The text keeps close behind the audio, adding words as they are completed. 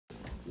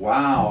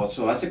Wow,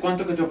 so ¿hace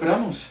cuánto que te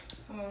operamos?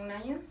 Como un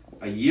año.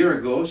 A year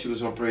ago she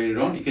was operated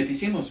on. ¿Y qué te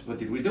hicimos? What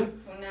did we do?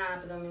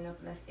 Una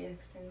abdominoplastia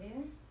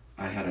extendida.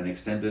 I had an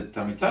extended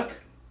tummy tuck.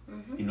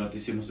 ¿Y no te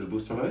hicimos el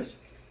busto a la vez?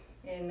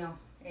 No,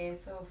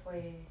 eso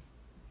fue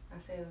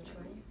hace 8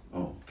 años.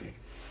 Oh, okay.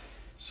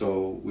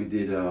 So we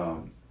did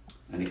an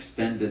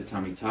extended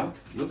tummy tuck.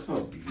 Look how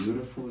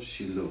beautiful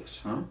she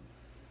looks, huh?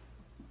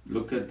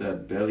 Look at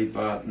that belly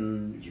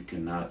button. You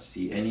cannot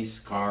see any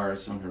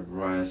scars on her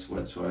breast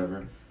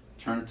whatsoever.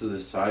 Turn to the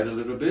side a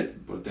little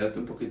bit. Volteate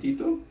un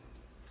poquitito.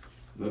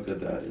 Look at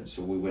that. And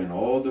so we went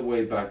all the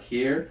way back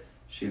here.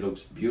 She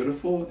looks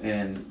beautiful.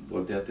 And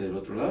volteate del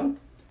otro lado.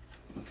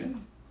 Okay.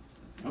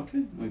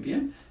 Okay, muy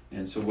bien.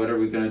 And so what are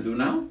we going to do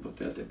now?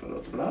 Volteate para el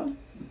otro lado.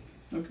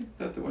 Okay,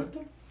 date vuelta.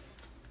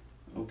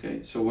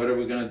 Okay, so what are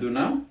we going to do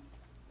now?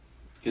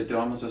 ¿Qué te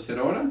vamos a hacer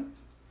ahora?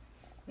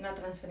 Una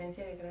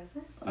transferencia de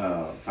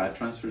grasa. Fat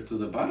transfer to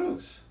the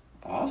buttocks.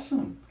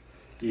 Awesome.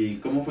 ¿Y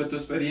cómo fue tu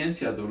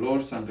experiencia?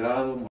 ¿Dolor,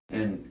 sangrado?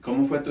 And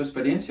 ¿cómo fue tu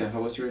experiencia?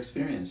 How was your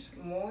experience?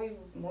 Muy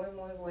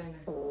buena.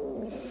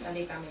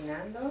 Salí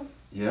caminando.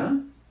 Yeah?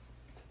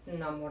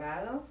 No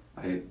morado.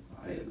 I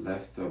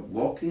left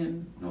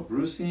walking, no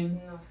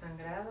bruising. No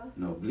sangrado.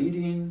 No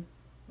bleeding.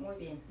 Muy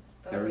bien.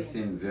 Todo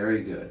Everything bien.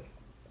 very good.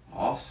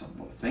 Awesome.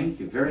 Well,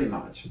 thank you very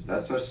much.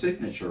 That's our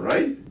signature,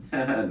 right?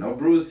 No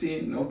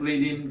bruising, no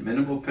bleeding,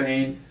 minimal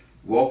pain.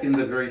 Walking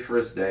the very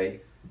first day.